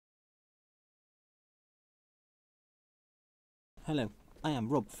Hello, I am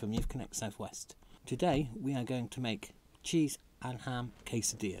Rob from Youth Connect Southwest. Today we are going to make cheese and ham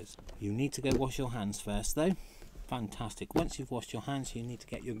quesadillas. You need to go wash your hands first though. Fantastic. Once you've washed your hands, you need to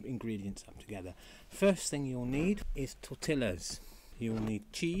get your ingredients up together. First thing you'll need is tortillas. You'll need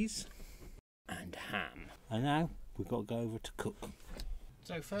cheese and ham. And now we've got to go over to cook.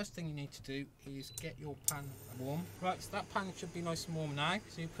 So first thing you need to do is get your pan warm. Right, so that pan should be nice and warm now.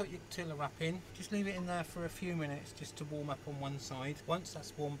 So you put your tortilla wrap in. Just leave it in there for a few minutes just to warm up on one side. Once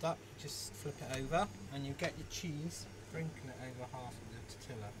that's warmed up, you just flip it over and you get your cheese, sprinkle it over half of the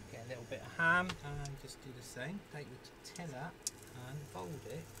tortilla. Get a little bit of ham and just do the same. Take your tortilla and fold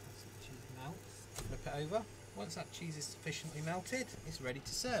it as the cheese melts. Flip it over. Once that cheese is sufficiently melted, it's ready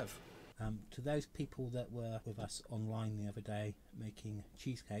to serve. To those people that were with us online the other day making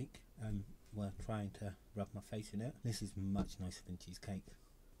cheesecake and were trying to rub my face in it, this is much nicer than cheesecake.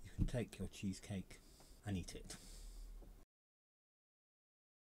 You can take your cheesecake and eat it.